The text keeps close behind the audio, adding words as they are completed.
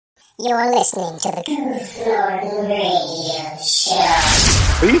You're listening to the Goof Norton Radio Show.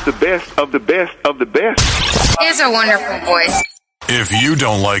 He's the best of the best of the best. He has a wonderful voice. If you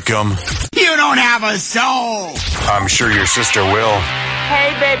don't like him, you don't have a soul. I'm sure your sister will.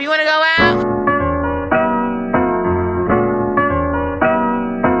 Hey, babe, you want to go out?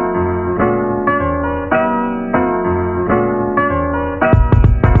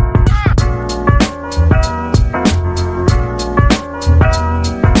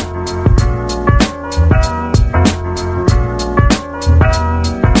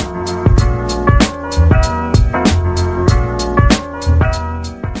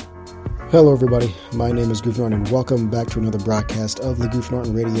 Hello everybody, my name is Goof Norton and welcome back to another broadcast of the Goof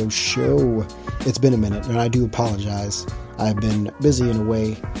Norton Radio Show. It's been a minute and I do apologize. I've been busy in a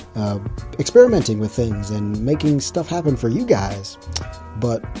way, experimenting with things and making stuff happen for you guys.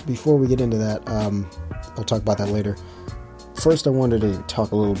 But before we get into that, I'll talk about that later. First, I wanted to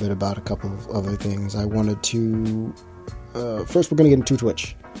talk a little bit about a couple of other things. I wanted to, first we're going to get into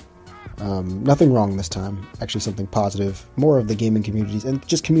Twitch. Nothing wrong this time, actually something positive, more of the gaming communities and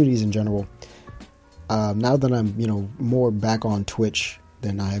just communities in general. Now that I'm, more back on Twitch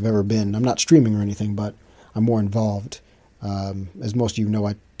than I have ever been, I'm not streaming or anything, but I'm more involved. As most of you know,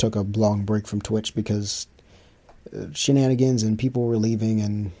 I took a long break from Twitch because shenanigans and people were leaving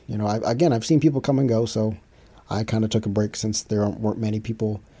and, I've seen people come and go, so I kind of took a break since there weren't many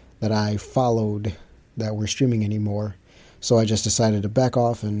people that I followed that were streaming anymore. So I just decided to back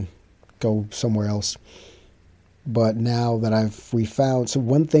off and go somewhere else. But now that we found, so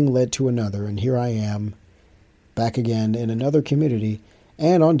one thing led to another, and here I am back again in another community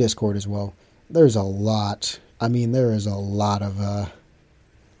and on Discord as well. There's a lot. There is a lot of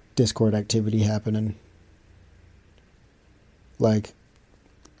Discord activity happening. Like,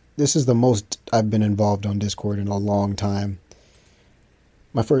 this is the most I've been involved on Discord in a long time.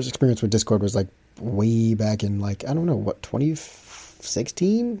 My first experience with Discord was like way back in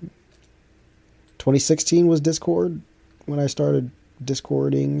 2016? 2016 was Discord when I started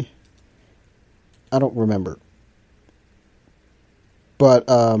Discording. I don't remember. But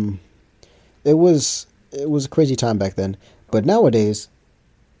it was a crazy time back then. But nowadays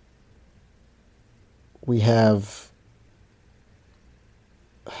we have,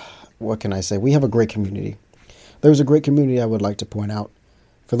 what can I say? We have a great community. There's a great community I would like to point out.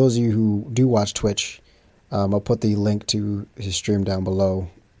 For those of you who do watch Twitch, I'll put the link to his stream down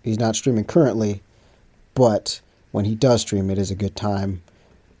below. He's not streaming currently, but when he does stream, it is a good time.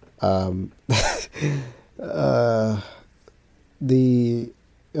 The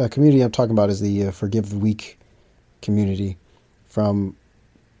community I'm talking about is the Forgive the Weak community. From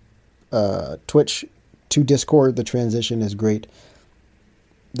Twitch to Discord, the transition is great.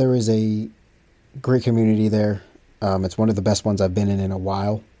 There is a great community there. It's one of the best ones I've been in a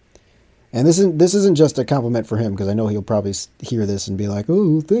while. And this isn't just a compliment for him, because I know he'll probably hear this and be like,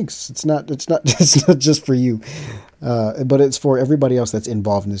 "Oh, thanks." It's not just for you, but it's for everybody else that's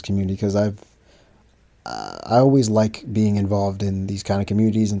involved in this community. Because I always like being involved in these kind of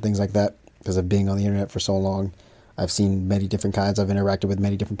communities and things like that, because of being on the internet for so long. I've seen many different kinds. I've interacted with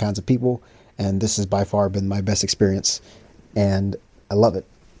many different kinds of people, and this has by far been my best experience. And I love it.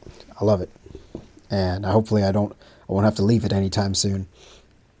 I love it, and hopefully I won't have to leave it anytime soon.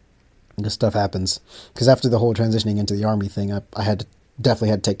 This stuff happens because after the whole transitioning into the army thing, I definitely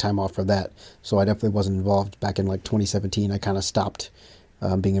had to take time off for that. So I definitely wasn't involved back in 2017. I kind of stopped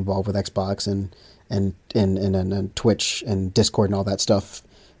being involved with Xbox and Twitch and Discord and all that stuff.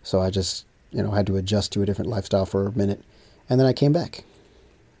 So I just had to adjust to a different lifestyle for a minute, and then I came back,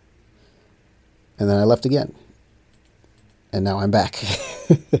 and then I left again, and now I'm back,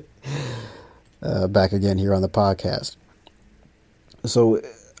 back again here on the podcast. So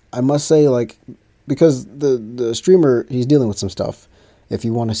I must say, because the streamer, he's dealing with some stuff. If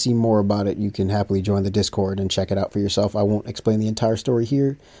you want to see more about it, you can happily join the Discord and check it out for yourself. I won't explain the entire story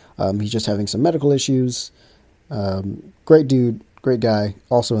here. He's just having some medical issues. Great dude, great guy,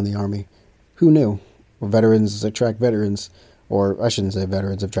 also in the Army. Who knew? Veterans attract veterans. Or I shouldn't say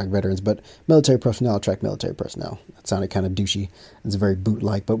veterans attract veterans, but military personnel attract military personnel. That sounded kind of douchey. It's very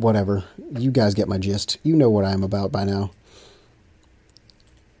boot-like, but whatever. You guys get my gist. You know what I'm about by now.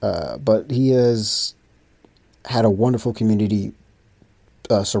 But he has had a wonderful community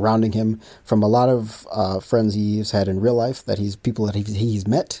surrounding him from a lot of friends he's had in real life, people that he's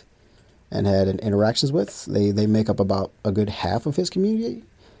met and had interactions with. They make up about a good half of his community.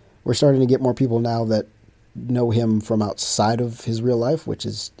 We're starting to get more people now that know him from outside of his real life, which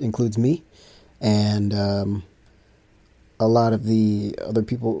includes me and a lot of the other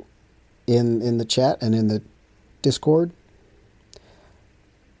people in the chat and in the Discord.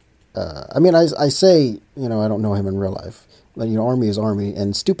 I mean, I say, I don't know him in real life, but Army is Army,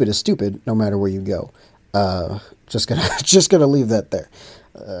 and stupid is stupid, no matter where you go. Just gonna leave that there.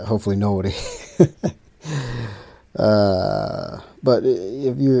 Hopefully nobody. But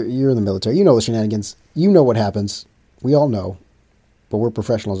if you're in the military, you know the shenanigans. You know what happens. We all know, but we're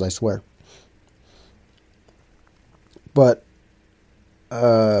professionals, I swear. But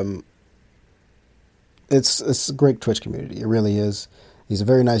it's a great Twitch community. It really is. He's a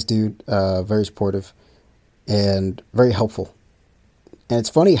very nice dude, very supportive, and very helpful. And it's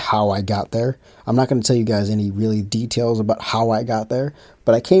funny how I got there. I'm not going to tell you guys any really details about how I got there,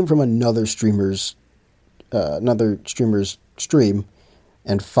 but I came from another streamer's stream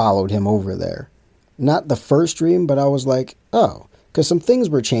and followed him over there. Not the first stream, but I was like, oh, because some things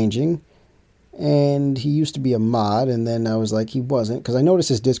were changing, and he used to be a mod, and then I was like, he wasn't, because I noticed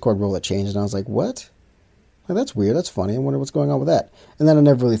his Discord role had changed, and I was like, what? Like, that's weird, that's funny, I wonder what's going on with that. And then I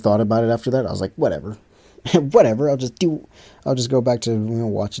never really thought about it after that. I was like, whatever. Whatever, I'll just go back to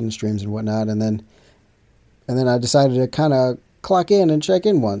watching the streams and whatnot, and then I decided to kind of clock in and check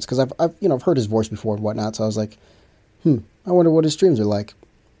in once, because I've heard his voice before and whatnot, so I was like, I wonder what his streams are like.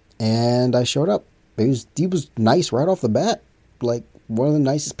 And I showed up. He was nice right off the bat, like one of the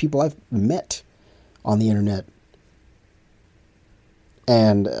nicest people I've met on the internet.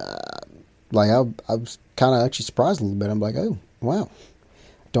 And like I was kind of actually surprised a little bit. I'm like, oh wow,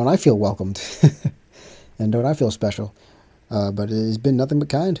 don't I feel welcomed? And don't I feel special? But he's been nothing but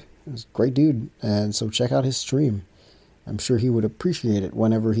kind. He's a great dude, and so check out his stream. I'm sure he would appreciate it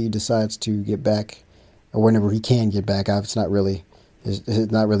whenever he decides to get back, or whenever he can get back. It's not really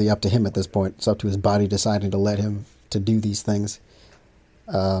up to him at this point. It's up to his body deciding to let him to do these things.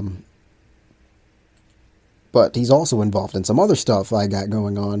 But he's also involved in some other stuff I got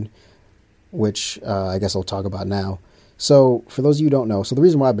going on, which I guess I'll talk about now. So for those of you who don't know, so the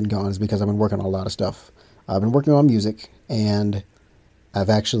reason why I've been gone is because I've been working on a lot of stuff. I've been working on music, and I've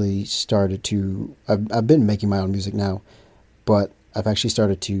actually started to, I've been making my own music now, but I've actually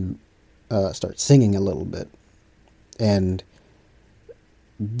started to start singing a little bit. And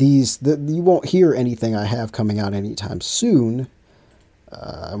you won't hear anything I have coming out anytime soon.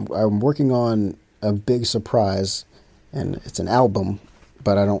 I'm working on a big surprise, and it's an album,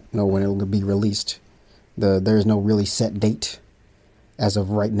 but I don't know when it'll be released. There's no really set date as of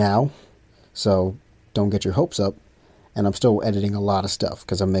right now, so don't get your hopes up. And I'm still editing a lot of stuff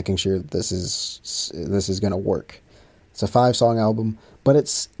because I'm making sure this is going to work. It's a 5-song album, but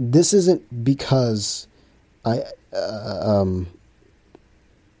this isn't because I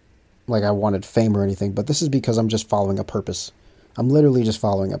wanted fame or anything, but this is because I'm just following a purpose. I'm literally just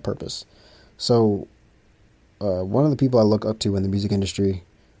following a purpose. So one of the people I look up to in the music industry,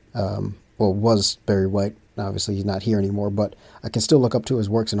 was Barry White. Obviously he's not here anymore, but I can still look up to his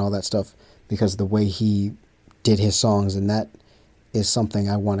works and all that stuff because the way he did his songs, and that is something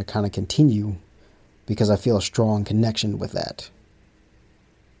I want to kind of continue because I feel a strong connection with that.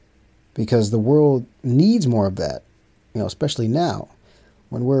 Because the world needs more of that, especially now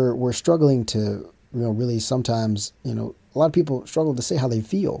when we're struggling to, really sometimes, a lot of people struggle to say how they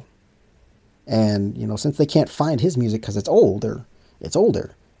feel. And, since they can't find his music because it's old.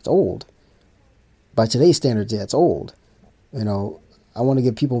 By today's standards, yeah, it's old. I want to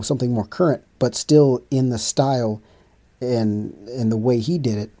give people something more current, but still in the style and in the way he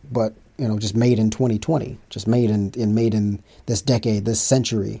did it, but, just made in 2020, just made in this decade, this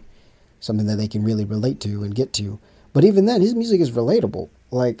century, something that they can really relate to and get to. But even then, his music is relatable.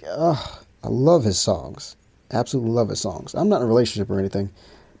 Like, I love his songs. Absolutely love his songs. I'm not in a relationship or anything,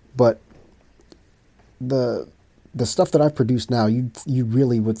 but the stuff that I've produced now, you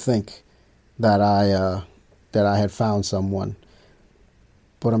really would think that I had found someone.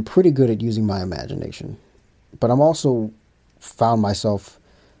 But I'm pretty good at using my imagination. But I'm also found myself,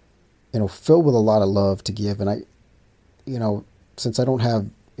 filled with a lot of love to give. And I, since I don't have,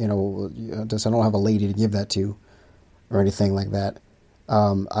 since I don't have a lady to give that to or anything like that,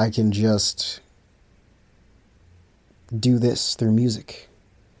 I can just do this through music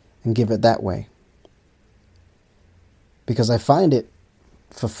and give it that way. Because I find it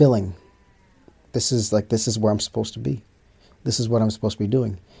fulfilling. This is where I'm supposed to be. This is what I'm supposed to be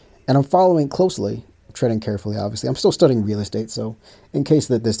doing. And I'm following closely, treading carefully, obviously. I'm still studying real estate, so in case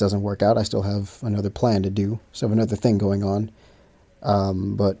that this doesn't work out, I still have another plan to do. So I have another thing going on.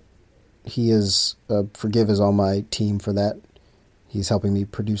 But he is, Forgive is on my team for that. He's helping me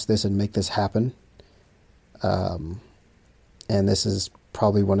produce this and make this happen. And this is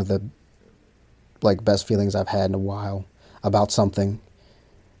probably one of the best feelings I've had in a while about something.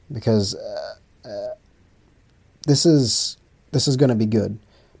 Because this is going to be good,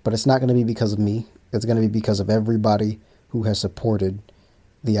 But it's not going to be because of me. It's going to be because of everybody who has supported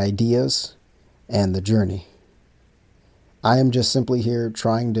the ideas and the journey. I am just simply here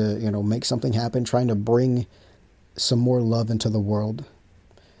trying to, make something happen, trying to bring some more love into the world,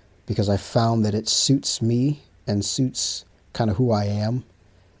 because I found that it suits me and suits kind of who I am.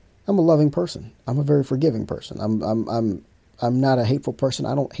 I'm a loving person. I'm a very forgiving person. I'm not a hateful person.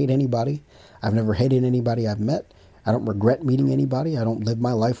 I don't hate anybody. I've never hated anybody I've met. I don't regret meeting anybody. I don't live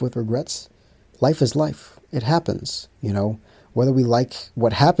my life with regrets. Life is life. It happens, Whether we like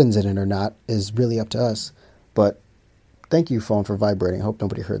what happens in it or not is really up to us. But thank you, phone, for vibrating. I hope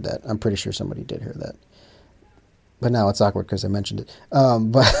nobody heard that. I'm pretty sure somebody did hear that. But now it's awkward because I mentioned it.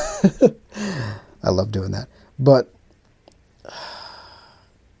 But I love doing that. But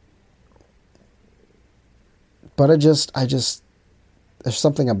I just, there's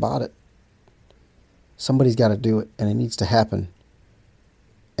something about it. Somebody's got to do it, and it needs to happen.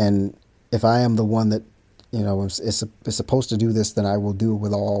 And if I am the one that, is supposed to do this, then I will do it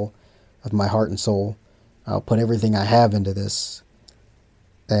with all of my heart and soul. I'll put everything I have into this.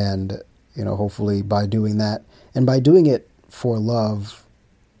 And, hopefully by doing that, and by doing it for love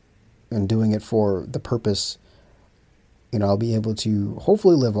and doing it for the purpose, I'll be able to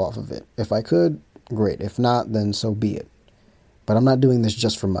hopefully live off of it. If I could, great. If not, then so be it. But I'm not doing this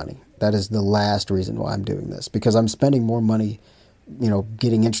just for money. That is the last reason why I'm doing this, because I'm spending more money,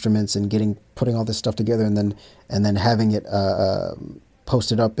 getting instruments and putting all this stuff together, and then having it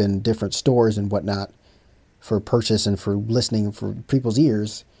posted up in different stores and whatnot for purchase and for listening for people's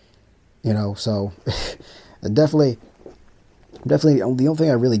ears, so definitely the only thing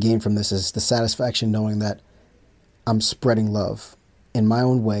I really gain from this is the satisfaction knowing that I'm spreading love in my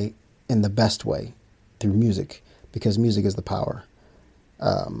own way, in the best way, through music, because music is the power.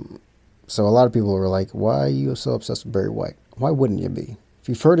 So a lot of people were like, why are you so obsessed with Barry White? Why wouldn't you be? If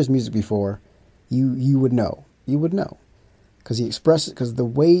you've heard his music before, you would know. You would know. Because the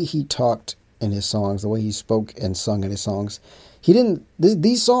way he talked in his songs, the way he spoke and sung in his songs,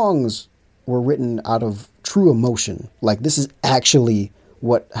 these songs were written out of true emotion. Like, this is actually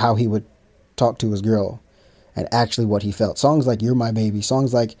how he would talk to his girl, and actually what he felt. Songs like You're My Baby,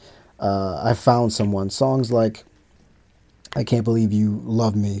 songs like I Found Someone, songs like I Can't Believe You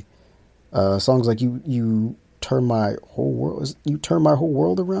Love Me, songs like you turn my whole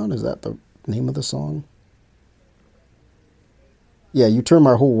world around. Is that the name of the song? Yeah, You Turn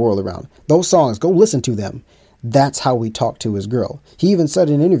My Whole World Around. Those songs, go listen to them. That's how he talked to his girl. He even said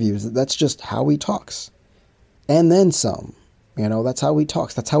in interviews that that's just how he talks. And then some. That's how he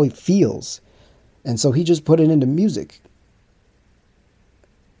talks. That's how he feels. And so he just put it into music.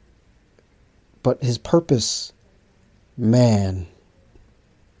 But his purpose, man,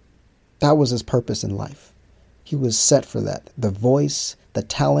 that was his purpose in life. He was set for that. The voice, the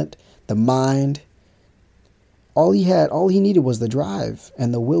talent, the mind. All he needed was the drive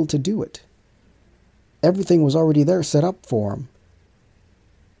and the will to do it. Everything was already there, set up for him.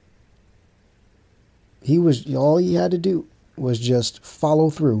 All he had to do was just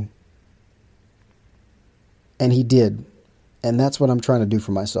follow through. And he did. And that's what I'm trying to do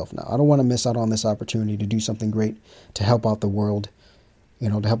for myself now. I don't want to miss out on this opportunity to do something great, to help out the world,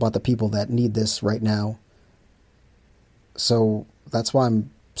 to help out the people that need this right now. So that's why I'm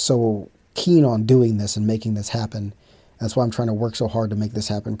so keen on doing this and making this happen. That's why I'm trying to work so hard to make this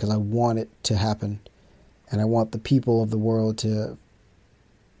happen, because I want it to happen. And I want the people of the world to,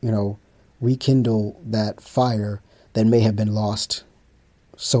 rekindle that fire that may have been lost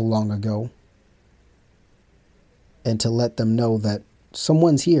so long ago. And to let them know that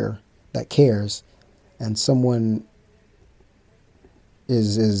someone's here that cares, and someone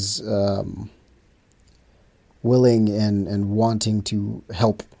is willing and wanting to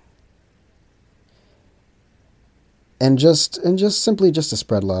help. And just simply to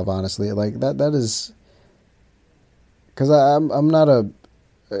spread love, honestly. Like that is, because I'm not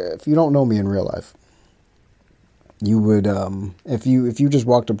if you don't know me in real life, you would, if you just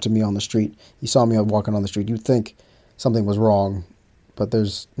walked up to me on the street, you saw me walking on the street, you'd think something was wrong, but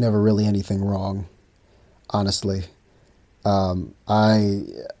there's never really anything wrong, honestly. I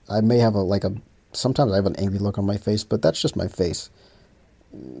may have sometimes I have an angry look on my face, but that's just my face.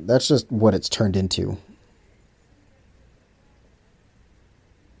 That's just what it's turned into.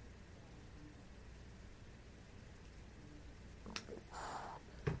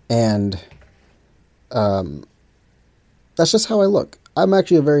 And that's just how I look. I'm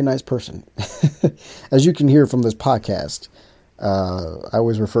actually a very nice person. As you can hear from this podcast, I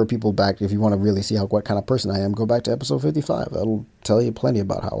always refer people back, if you want to really see what kind of person I am, go back to episode 55. That'll tell you plenty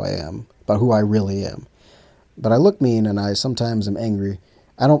about how I am, about who I really am. But I look mean, and I sometimes am angry.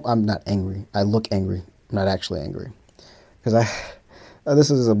 I'm not angry. I look angry. I'm not actually angry. Because this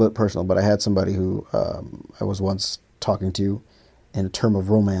is a bit personal, but I had somebody who I was once talking to in a term of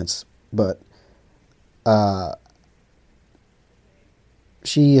romance, but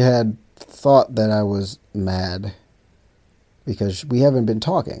she had thought that I was mad because we haven't been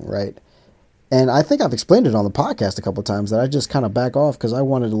talking, right? And I think I've explained it on the podcast a couple of times that I just kind of back off because I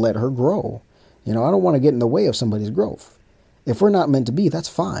wanted to let her grow. I don't want to get in the way of somebody's growth. If we're not meant to be, that's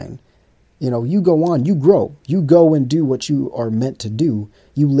fine. You go on, you grow. You go and do what you are meant to do.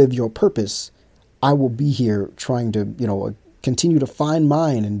 You live your purpose. I will be here trying to, continue to find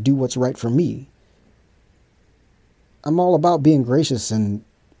mine and do what's right for me. I'm all about being gracious and,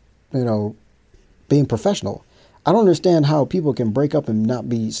 being professional. I don't understand how people can break up and not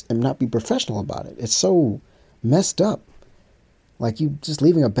be professional about it. It's so messed up. Like you just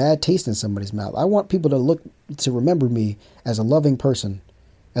leaving a bad taste in somebody's mouth. I want people to remember me as a loving person,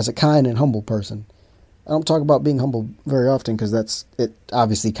 as a kind and humble person. I don't talk about being humble very often because it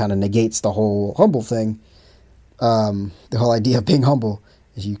obviously kind of negates the whole humble thing. The whole idea of being humble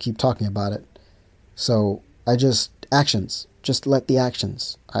is you keep talking about it. So actions, just let the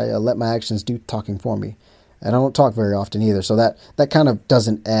actions. I let my actions do talking for me. And I don't talk very often either. So that kind of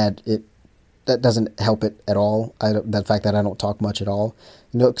doesn't add it. That doesn't help it at all. The fact that I don't talk much at all.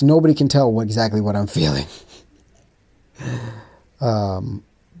 'Cause nobody can tell exactly what I'm feeling.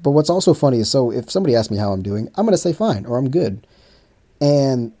 But what's also funny is, so if somebody asks me how I'm doing, I'm going to say fine or I'm good.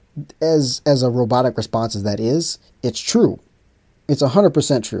 And as a robotic response as that is, it's true. It's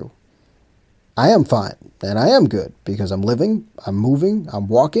 100% true. I am fine and I am good because I'm living, I'm moving, I'm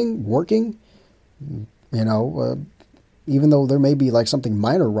walking, working. Even though there may be like something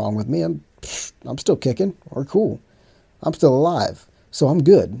minor wrong with me, I'm still kicking or cool. I'm still alive. So I'm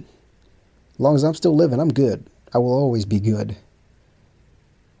good. As long as I'm still living, I'm good. I will always be good.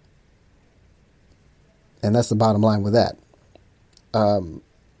 And that's the bottom line with that.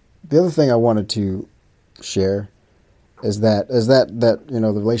 The other thing I wanted to share is that the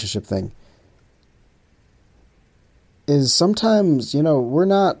relationship thing is sometimes, we're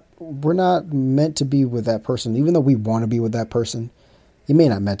not meant to be with that person, even though we want to be with that person. You may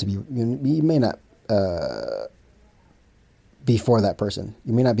not be for that person.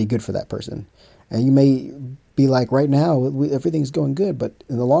 You may not be good for that person. And you may be like, right now, everything's going good, but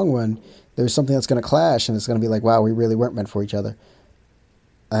in the long run, there's something that's going to clash and it's going to be like, wow, we really weren't meant for each other.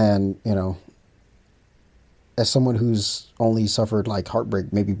 And, as someone who's only suffered like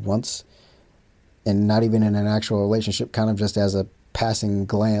heartbreak maybe once and not even in an actual relationship, kind of just as a passing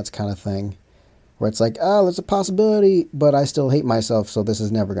glance kind of thing, where it's like, oh, there's a possibility, but I still hate myself, so this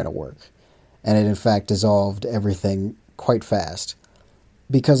is never going to work. And it, in fact, dissolved everything quite fast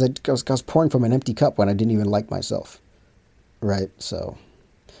because I was pouring from an empty cup when I didn't even like myself. Right. So,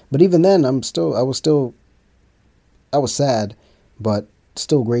 but even then I was sad, but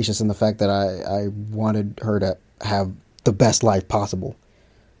still gracious in the fact that I wanted her to have the best life possible.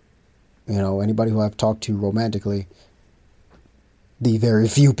 Anybody who I've talked to romantically, the very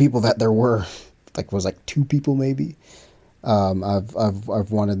few people that there were, was two people maybe.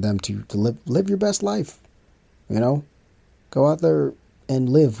 I've wanted them to live your best life. Go out there and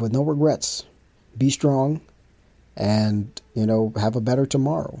live with no regrets. Be strong, and have a better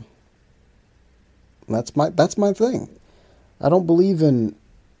tomorrow. That's my thing. I don't believe in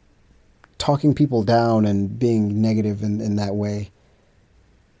talking people down and being negative in that way.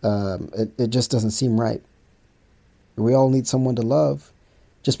 It just doesn't seem right. We all need someone to love.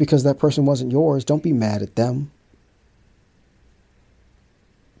 Just because that person wasn't yours, don't be mad at them.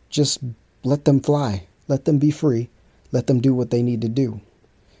 Just let them fly. Let them be free. Let them do what they need to do.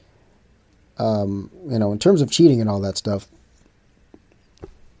 In terms of cheating and all that stuff,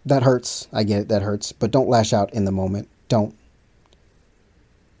 that hurts. I get it, that hurts. But don't lash out in the moment. Don't.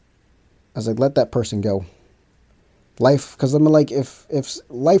 I was like, let that person go. Life, because I'm like, if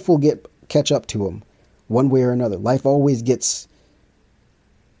life will catch up to them one way or another. Life always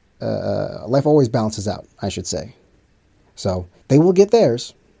balances out, I should say. So they will get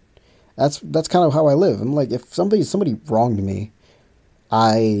theirs. That's kind of how I live. I'm like, if somebody wronged me,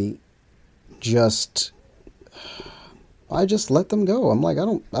 I just let them go. I'm like, I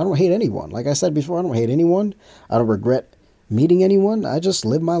don't hate anyone. Like I said before, I don't hate anyone. I don't regret meeting anyone. I just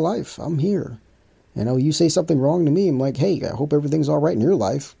live my life. I'm here. You say something wrong to me, I'm like, hey, I hope everything's all right in your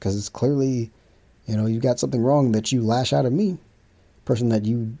life, because it's clearly, you got something wrong that you lash out at me, person that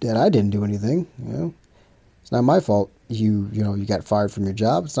I didn't do anything. It's not my fault. You got fired from your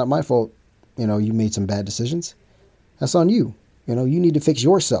job. It's not my fault. You made some bad decisions. That's on you. You need to fix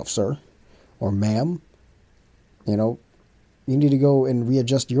yourself, sir or ma'am. You You need to go and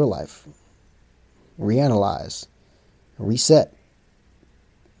readjust your life, reanalyze, reset.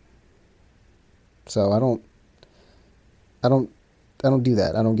 So I don't do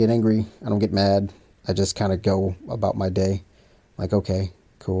that. I don't get angry. I don't get mad. I just kind of go about my day, like, okay,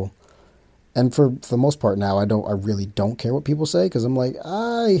 cool. And for the most part now, I really don't care what people say, because I'm like,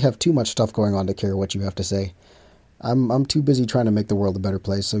 I have too much stuff going on to care what you have to say. I'm too busy trying to make the world a better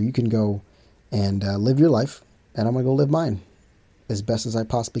place. So you can go and live your life, and I'm gonna go live mine as best as I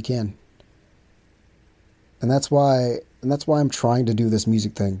possibly can. And that's why I'm trying to do this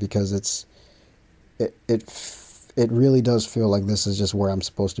music thing, because it really does feel like this is just where I'm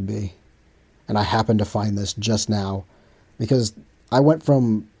supposed to be. And I happened to find this just now, because I went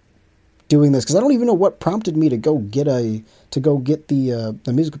from doing this, because I don't even know what prompted me to go get the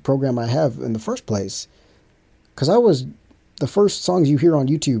music program I have in the first place. Because the first songs you hear on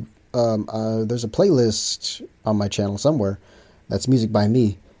YouTube, there's a playlist on my channel somewhere that's music by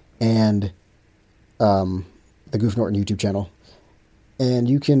me and the Goof Norton YouTube channel. And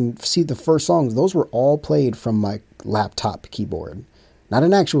you can see the first songs. Those were all played from my laptop keyboard. Not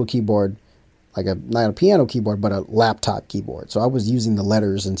an actual keyboard, not a piano keyboard, but a laptop keyboard. So I was using the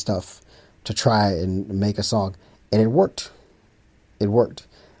letters and stuff to try and make a song. And it worked. It worked.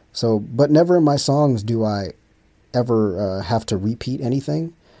 So, but never in my songs do I ever have to repeat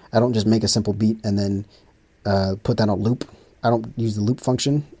anything. I don't just make a simple beat and then put that on loop. I don't use the loop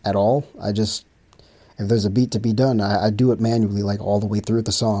function at all. If there's a beat to be done, I do it manually, like all the way through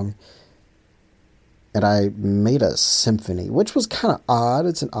the song. And I made a symphony, which was kind of odd.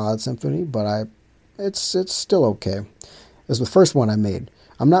 It's an odd symphony, but it's still okay. It was the first one I made.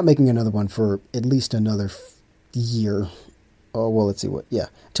 I'm not making another one for at least another year. Oh, well, let's see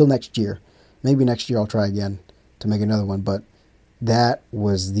till next year. Maybe next year I'll try again to make another one, but that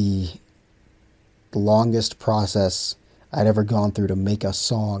was the longest process I'd ever gone through to make a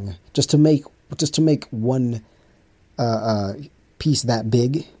song. Just to make one piece that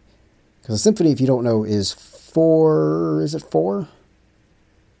big. Because a symphony, if you don't know, is four? Is it four?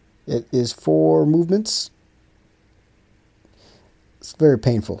 It is 4 movements. It's very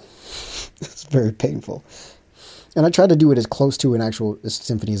painful. It's very painful. And I tried to do it as close to an actual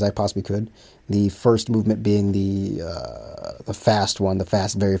symphony as I possibly could. The first movement being the fast one,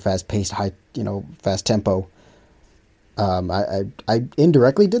 very fast paced, high, fast tempo. I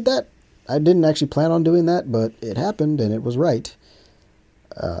indirectly did that. I didn't actually plan on doing that, but it happened and it was right.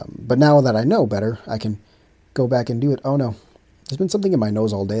 But now that I know better, I can go back and do it. Oh no, there's been something in my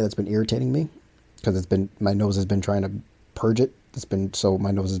nose all day that's been irritating me, because my nose has been trying to purge it. So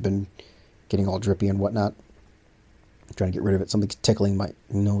my nose has been getting all drippy and whatnot. I'm trying to get rid of it. Something's tickling my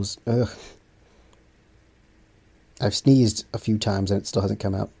nose. Ugh. I've sneezed a few times and it still hasn't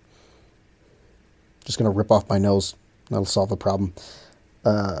come out. Just gonna rip off my nose. That'll solve the problem.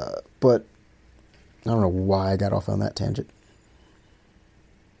 But I don't know why I got off on that tangent.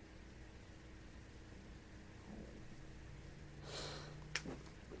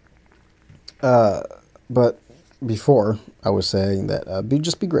 But before I was saying that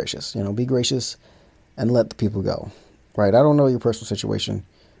just be gracious, be gracious and let the people go. Right? I don't know your personal situation,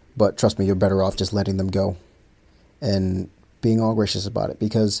 but trust me, you're better off just letting them go and being all gracious about it,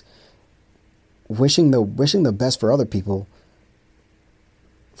 because wishing the best for other people,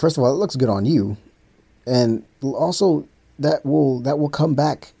 first of all, it looks good on you, and also that will come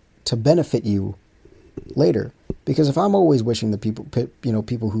back to benefit you later. Because if I'm always wishing the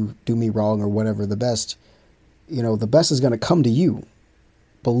people who do me wrong or whatever the best is going to come to you.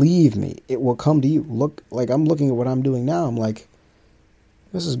 Believe me, it will come to you. Look, like I'm looking at what I'm doing now. I'm like,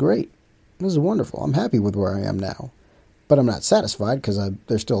 this is great. This is wonderful. I'm happy with where I am now, but I'm not satisfied, because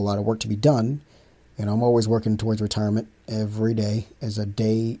there's still a lot of work to be done. I'm always working towards retirement. Every day is a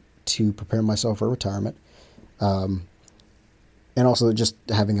day to prepare myself for retirement. And also just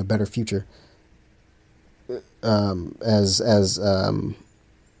having a better future. As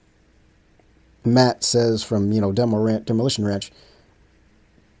Matt says from, Demolition Ranch,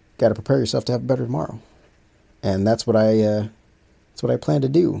 got to prepare yourself to have a better tomorrow. And that's what I plan to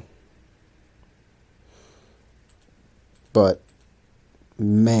do. But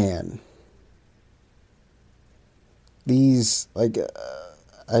man, these, I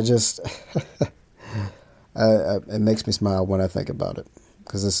just, it makes me smile when I think about it,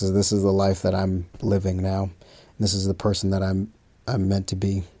 because this is the life that I'm living now. This is the person that I'm meant to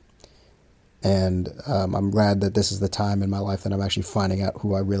be. And I'm glad that this is the time in my life that I'm actually finding out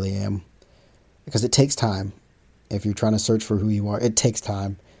who I really am, because it takes time. If you're trying to search for who you are, it takes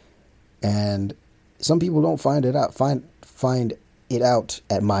time. And some people don't find it out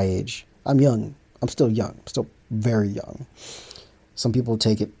at my age. I'm young. I'm still young. I'm still very young. Some people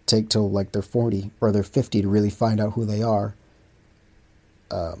take till like they're 40 or they're 50 to really find out who they are.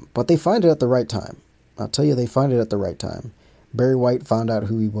 But they find it at the right time. I'll tell you, they find it at the right time. Barry White found out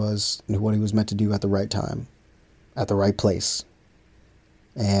who he was and what he was meant to do at the right time, at the right place.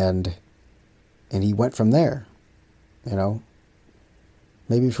 And he went from there, you know.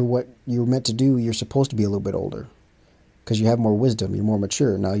 Maybe for what you're meant to do, you're supposed to be a little bit older because you have more wisdom, you're more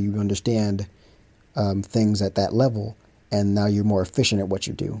mature. Now you understand things at that level, and now you're more efficient at what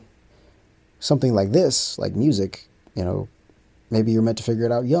you do. Something like this, like music, you know, maybe you're meant to figure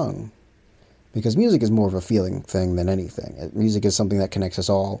it out young, because music is more of a feeling thing than anything. Music is something that connects us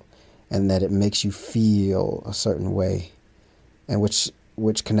all, and that it makes you feel a certain way, and which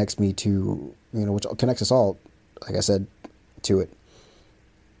connects me to, you know, which connects us all, like I said, to it.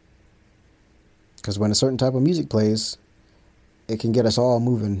 Because when a certain type of music plays, it can get us all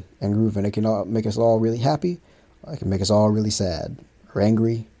moving and grooving. It can make us all really happy, or it can make us all really sad, or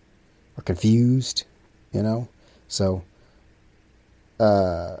angry, or confused, you know? So,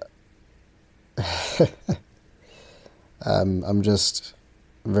 I'm just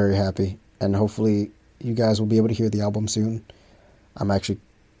very happy, and hopefully you guys will be able to hear the album soon. I'm actually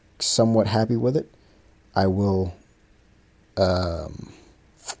somewhat happy with it. I will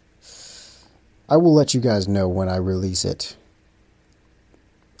let you guys know when I release it.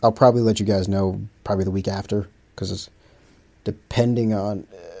 I'll probably let you guys know probably the week after, because depending on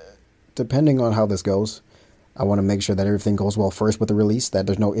how this goes, I want to make sure that everything goes well first with the release, that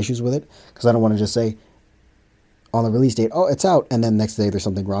there's no issues with it, because I don't want to just say on the release date, oh, it's out, and then next day there's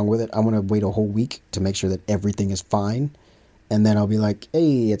something wrong with it. I want to wait a whole week to make sure that everything is fine, and then I'll be like,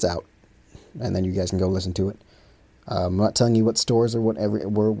 hey, it's out, and then you guys can go listen to it. I'm not telling you what stores or whatever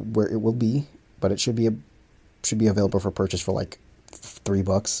where it will be, but it should be available for purchase for like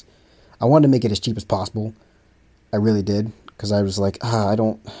 $3. I wanted to make it as cheap as possible. I really did, because I was like, I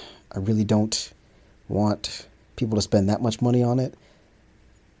really don't want people to spend that much money on it.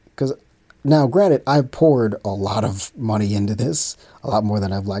 Because now, granted, I've poured a lot of money into this, a lot more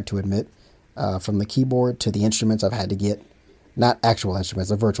than I'd like to admit. From the keyboard to the instruments I've had to get, not actual instruments,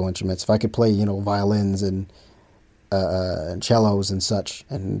 the virtual instruments. If I could play, you know, violins and cellos and such,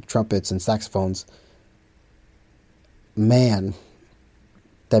 and trumpets and saxophones, man,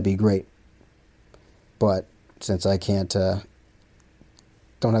 that'd be great. But since I don't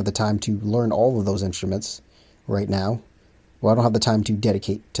have the time to learn all of those instruments right now, well, I don't have the time to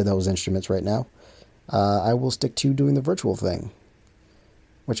dedicate to those instruments right now, I will stick to doing the virtual thing,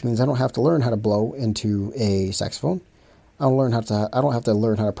 which means I don't have to learn how to blow into a saxophone. I don't have to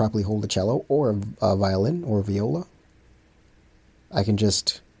learn how to properly hold a cello or a violin or a viola. I can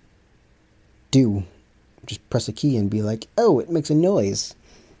just press a key and be like, oh, it makes a noise.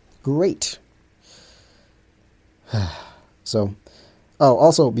 Great. So,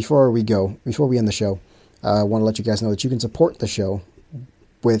 also, before we end the show, I want to let you guys know that you can support the show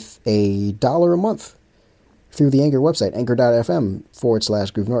with $1 a month through the Anchor website,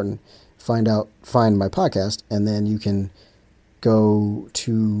 anchor.fm/Groove Norton. Find my podcast, and then you can go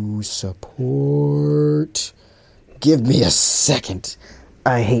to support. Give me a second.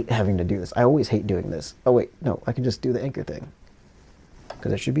 I hate having to do this. I always hate doing this. Oh, wait. No, I can just do the Anchor thing,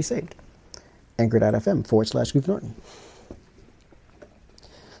 because it should be saved. Anchor.fm/Groove Norton.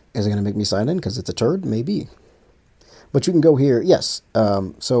 Is it going to make me sign in because it's a turd? Maybe. But you can go here. Yes.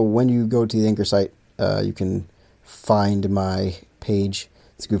 So when you go to the Anchor site, you can find my page.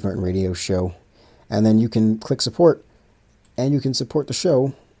 It's Groove Norton Radio Show. And then you can click support. And you can support the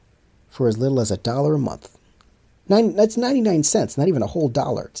show for as little as $1 a month. That's 99 cents. Not even a whole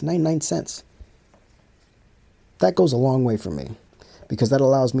dollar. It's 99 cents. That goes a long way for me, because that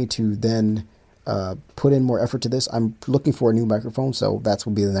allows me to then put in more effort to this. I'm looking for a new microphone, so that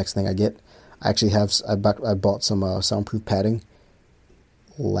will be the next thing I get. I actually I bought some soundproof padding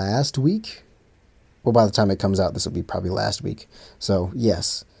last week. Well, by the time it comes out, this will be probably last week. So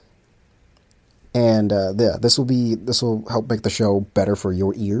yes, and this will help make the show better for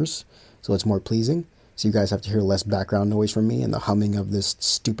your ears, so it's more pleasing. So you guys have to hear less background noise from me and the humming of this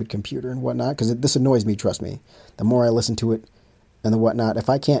stupid computer and whatnot, because this annoys me. Trust me. The more I listen to it and the whatnot, if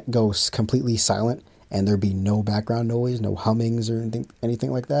I can't go completely silent and there be no background noise, no hummings or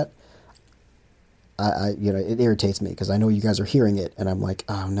anything like that, it irritates me, because I know you guys are hearing it, and I'm like,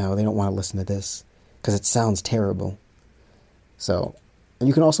 oh no, they don't want to listen to this because it sounds terrible. So, and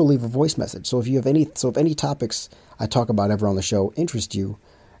you can also leave a voice message. So if any topics I talk about ever on the show interest you,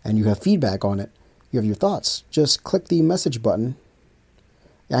 and you have feedback on it, you have your thoughts, just click the message button.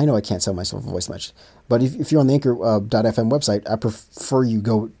 Yeah, I know I can't sell myself a voice message, but if you're on the Anchor.fm website, I prefer you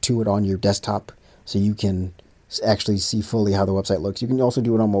go to it on your desktop so you can actually see fully how the website looks. You can also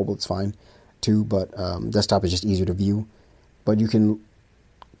do it on mobile, it's fine too, but desktop is just easier to view. But you can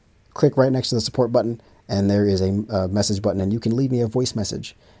click right next to the support button, and there is a message button, and you can leave me a voice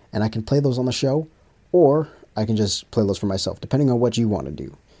message, and I can play those on the show, or I can just play those for myself, depending on what you want to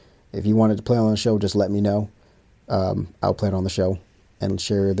do. If you wanted to play on the show, just let me know. I'll play it on the show and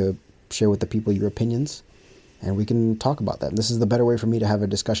share with the people your opinions, and we can talk about that. This is the better way for me to have a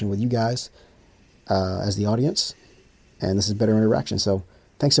discussion with you guys as the audience, and this is better interaction. So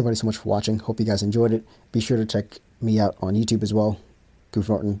thanks everybody so much for watching. Hope you guys enjoyed it. Be sure to check me out on YouTube as well, Goof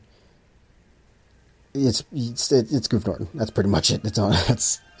Norton. It's Goof Norton. That's pretty much it. It's on.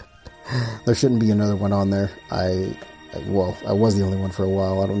 There shouldn't be another one on there. I was the only one for a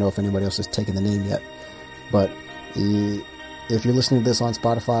while. I don't know if anybody else has taken the name yet, but if you're listening to this on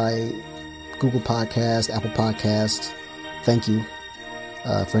Spotify, Google Podcast, Apple Podcast, thank you.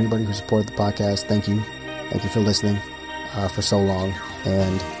 For anybody who supported the podcast, thank you. Thank you for listening for so long,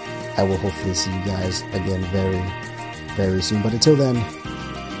 and I will hopefully see you guys again very, very soon. But until then,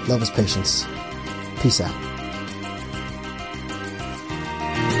 love is patience. Peace out.